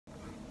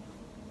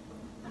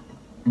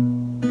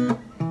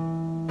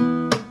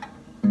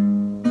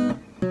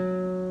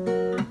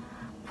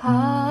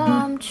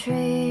Palm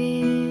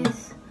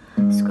trees,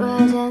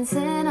 square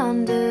dancing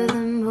under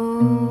the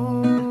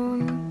moon.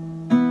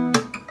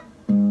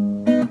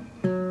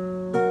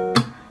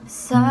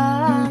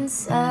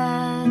 Sunsets,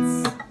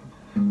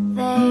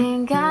 they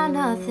ain't got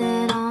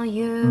nothing on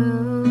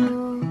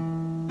you.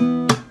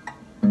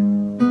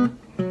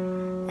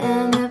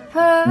 And the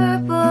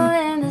purple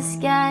in the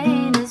sky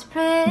ain't as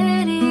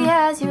pretty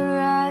as your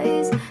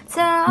eyes.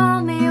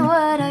 Tell me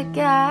what I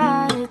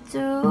gotta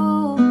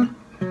do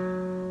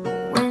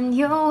when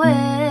you're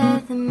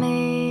with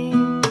me.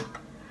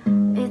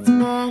 It's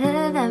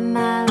better than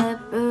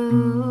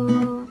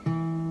Malibu.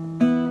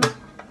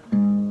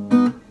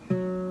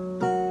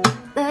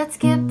 Let's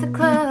skip the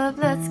club,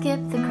 let's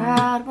skip the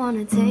crowd.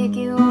 Wanna take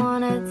you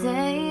on a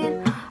date.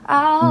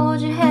 I'll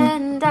hold your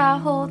hand and I'll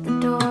hold the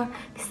door,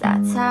 'cause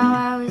that's how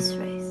I was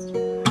raised.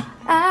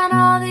 And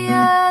all the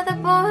other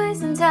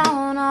boys in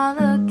town all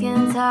look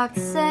and talk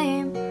the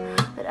same,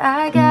 but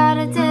I got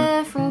a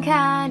different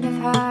kind of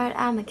heart.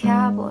 I'm a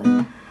cowboy,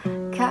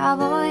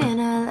 cowboy in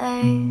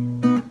LA.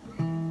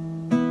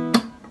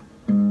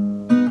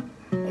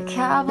 A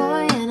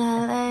cowboy in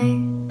LA.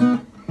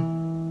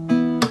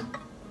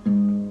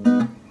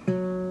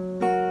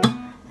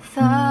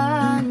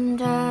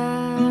 Thunder,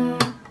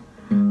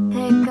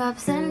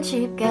 pickups and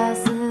cheap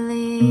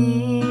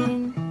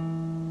gasoline.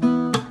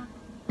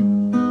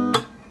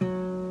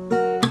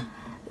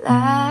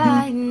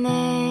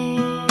 Lightning,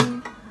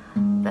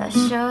 best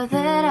show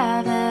that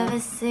I've ever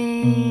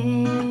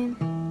seen.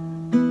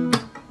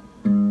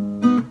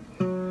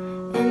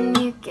 And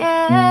you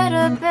get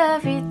up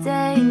every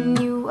day and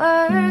you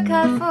work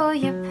hard for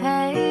your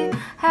pay,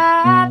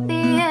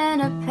 happy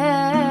in a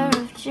pair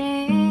of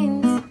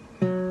jeans.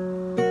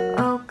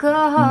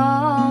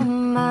 Oklahoma,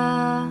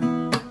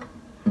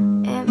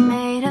 it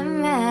made a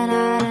man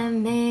out of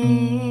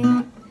me.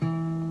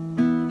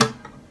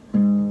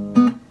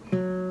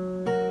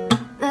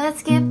 Let's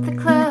skip the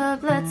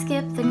club, let's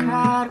skip the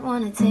crowd.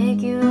 Wanna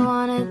take you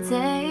on a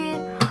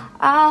date.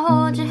 I'll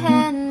hold your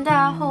hand and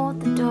I'll hold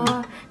the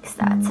door, 'cause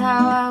that's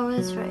how I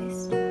was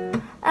raised.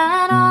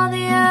 And all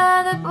the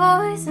other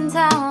boys in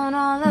town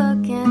all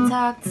look and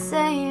talk the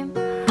same,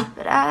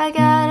 but I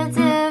got a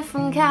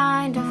different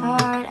kind of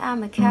heart.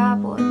 I'm a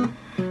cowboy,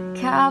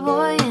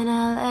 cowboy in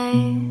LA.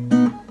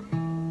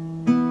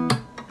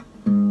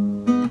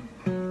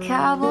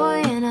 Cowboy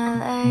in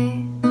LA.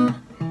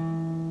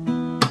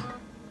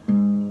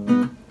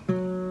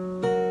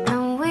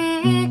 And we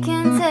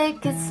can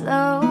take it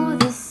slow,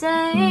 this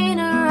ain't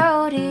a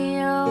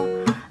rodeo.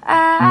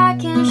 I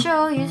can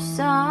show you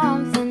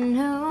something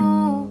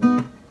new.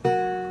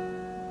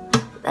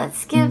 Let's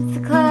skip the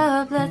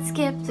club, let's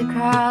skip the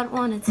crowd.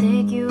 Wanna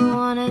take you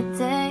on a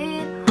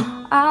date.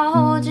 I'll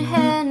hold your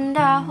hand and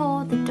I'll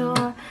hold the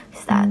door,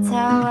 'cause that's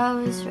how I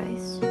was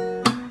raised.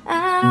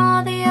 And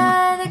all the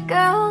other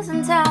girls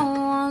in town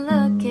won't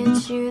look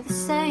at you the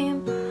same,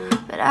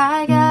 but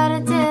I got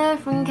a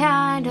different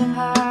kind of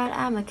heart.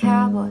 I'm a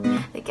cowboy,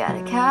 they got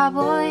a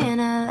cowboy in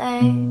LA.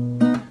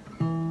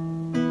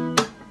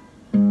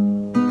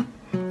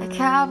 A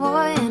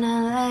cowboy in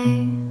LA.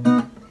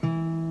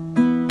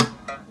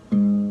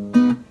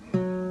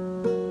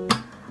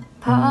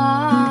 Palm